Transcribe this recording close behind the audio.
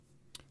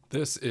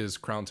This is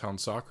Crown Town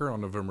Soccer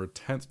on November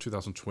 10th,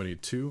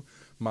 2022.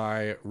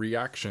 My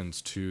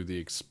reactions to the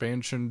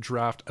expansion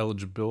draft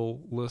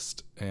eligible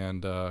list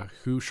and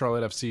who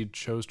Charlotte FC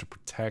chose to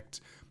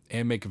protect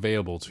and make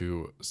available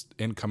to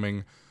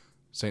incoming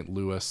St.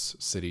 Louis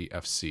City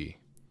FC.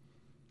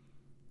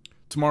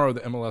 Tomorrow, the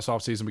MLS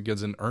offseason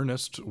begins in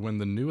earnest when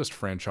the newest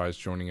franchise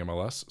joining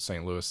MLS,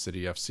 St. Louis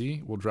City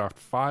FC, will draft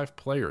 5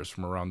 players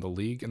from around the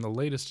league in the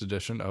latest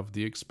edition of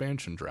the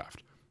expansion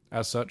draft.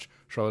 As such,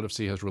 Charlotte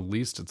FC has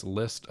released its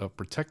list of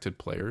protected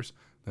players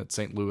that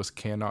St. Louis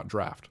cannot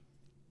draft.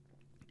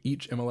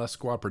 Each MLS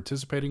squad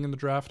participating in the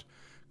draft,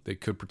 they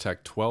could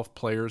protect 12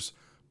 players,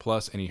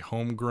 plus any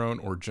homegrown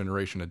or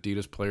Generation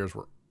Adidas players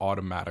were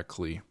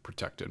automatically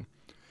protected.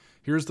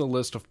 Here's the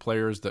list of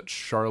players that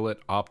Charlotte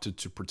opted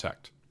to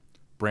protect.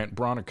 Brandt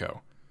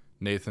Bronico,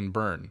 Nathan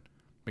Byrne,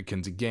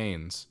 Mackenzie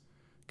Gaines,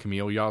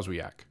 Kamil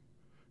Yazwiak,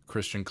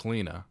 Christian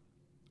Kalina,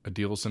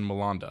 Adilson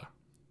Malanda,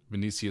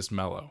 Vinicius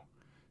Melo,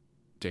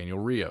 Daniel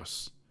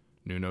Rios,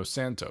 Nuno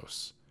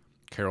Santos,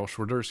 Karol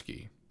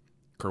Swiderski,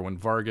 Kerwin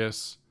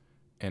Vargas,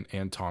 and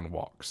Anton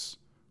Walkes,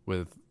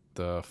 with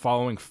the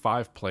following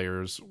 5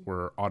 players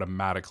were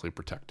automatically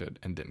protected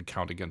and didn't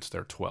count against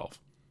their 12.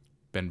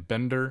 Ben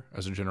Bender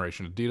as a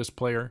Generation Adidas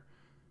player,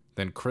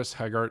 then Chris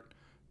Haggart,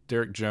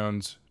 Derek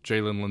Jones,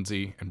 Jalen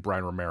Lindsay, and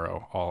Brian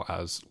Romero, all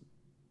as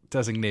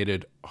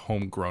designated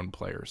homegrown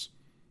players.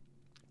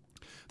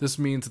 This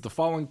means that the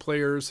following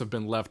players have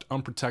been left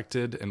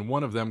unprotected, and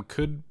one of them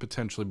could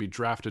potentially be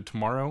drafted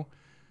tomorrow.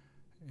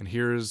 And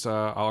here's,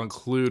 I'll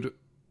include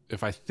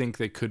if I think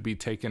they could be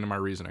taken in my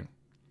reasoning.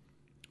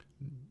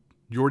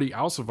 Jordi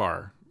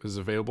Alcivar is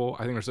available.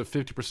 I think there's a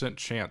 50%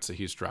 chance that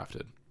he's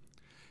drafted.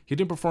 He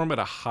didn't perform at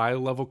a high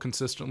level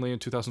consistently in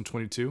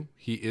 2022.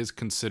 He is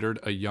considered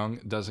a young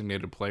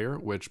designated player,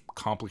 which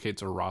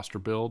complicates a roster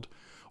build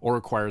or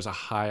requires a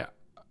high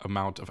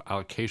amount of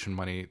allocation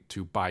money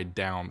to buy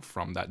down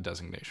from that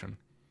designation.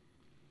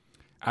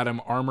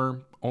 Adam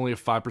Armour, only a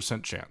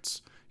 5%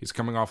 chance. He's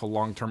coming off a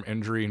long-term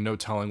injury, no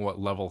telling what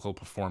level he'll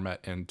perform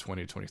at in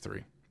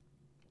 2023.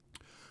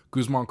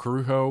 Guzman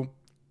Corujo,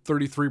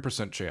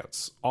 33%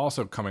 chance,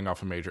 also coming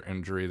off a major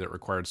injury that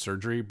required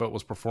surgery, but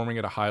was performing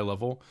at a high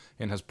level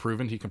and has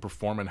proven he can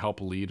perform and help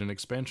lead an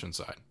expansion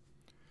side.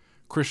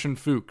 Christian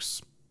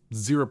Fuchs,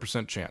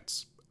 0%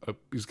 chance.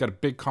 He's got a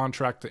big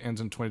contract that ends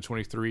in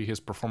 2023.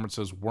 His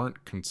performances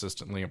weren't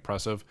consistently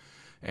impressive,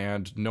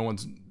 and no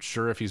one's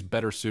sure if he's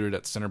better suited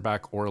at center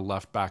back or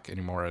left back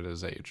anymore at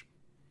his age.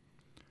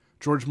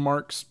 George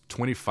Marks,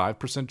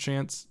 25%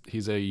 chance.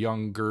 He's a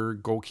younger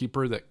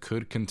goalkeeper that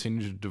could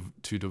continue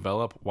to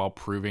develop while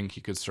proving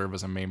he could serve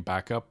as a main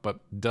backup, but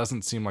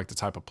doesn't seem like the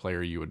type of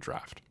player you would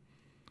draft.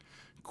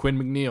 Quinn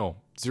McNeil,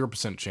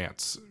 0%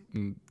 chance.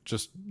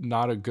 Just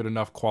not a good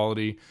enough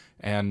quality,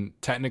 and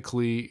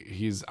technically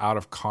he's out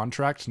of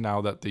contract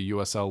now that the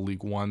USL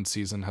League One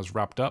season has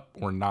wrapped up.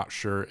 We're not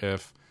sure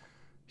if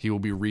he will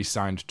be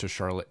re-signed to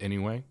Charlotte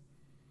anyway.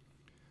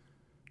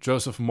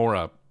 Joseph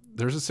Mora,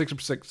 there's a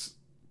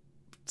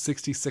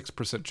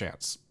 66%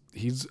 chance.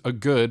 He's a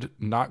good,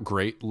 not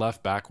great,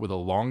 left back with a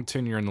long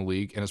tenure in the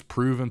league and has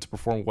proven to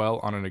perform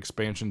well on an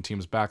expansion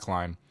team's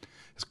backline.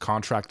 His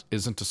contract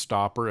isn't a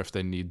stopper if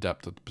they need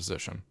depth at the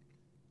position.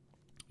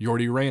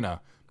 Yordi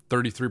Reyna,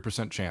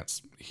 33%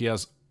 chance. He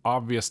has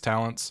obvious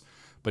talents,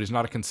 but he's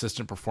not a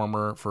consistent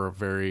performer for a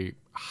very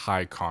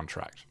high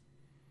contract.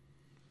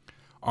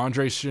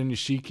 Andre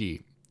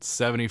Shinyashiki,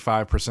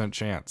 75%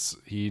 chance.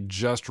 He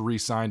just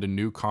re-signed a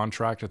new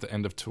contract at the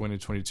end of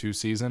 2022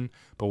 season,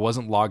 but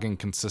wasn't logging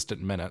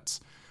consistent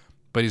minutes.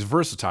 But he's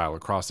versatile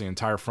across the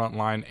entire front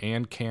line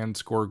and can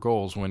score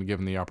goals when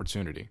given the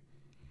opportunity.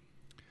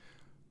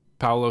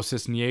 Paulo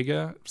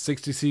Cisniega,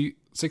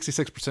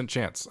 66%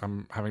 chance.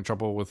 I'm having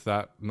trouble with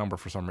that number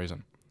for some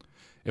reason.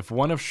 If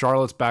one of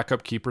Charlotte's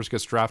backup keepers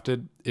gets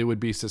drafted, it would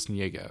be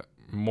Cisniega.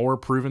 More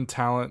proven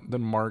talent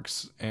than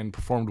Marks and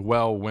performed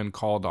well when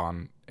called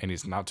on, and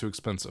he's not too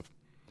expensive.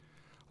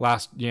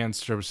 Last, Jan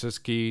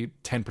Strzelecki,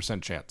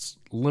 10% chance.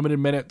 Limited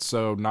minutes,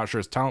 so not sure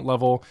his talent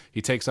level.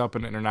 He takes up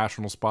an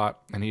international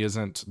spot, and he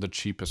isn't the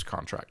cheapest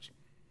contract.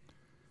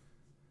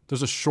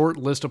 There's a short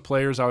list of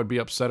players I would be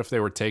upset if they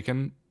were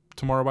taken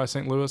tomorrow by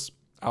St. Louis.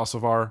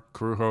 Alcivar,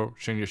 Corujo,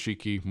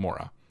 Shinyashiki,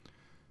 Mora.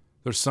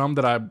 There's some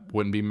that I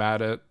wouldn't be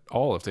mad at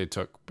all if they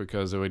took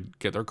because it would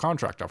get their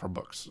contract off our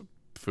books.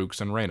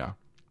 Fuchs and Reyna.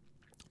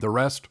 The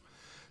rest,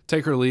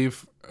 take or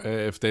leave.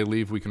 If they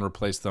leave, we can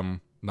replace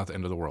them. Not the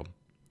end of the world.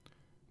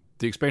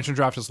 The expansion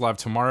draft is live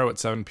tomorrow at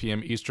 7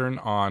 p.m. Eastern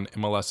on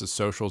MLS's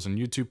socials and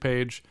YouTube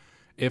page.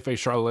 If a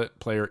Charlotte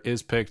player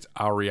is picked,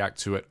 I'll react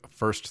to it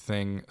first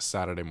thing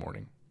Saturday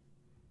morning.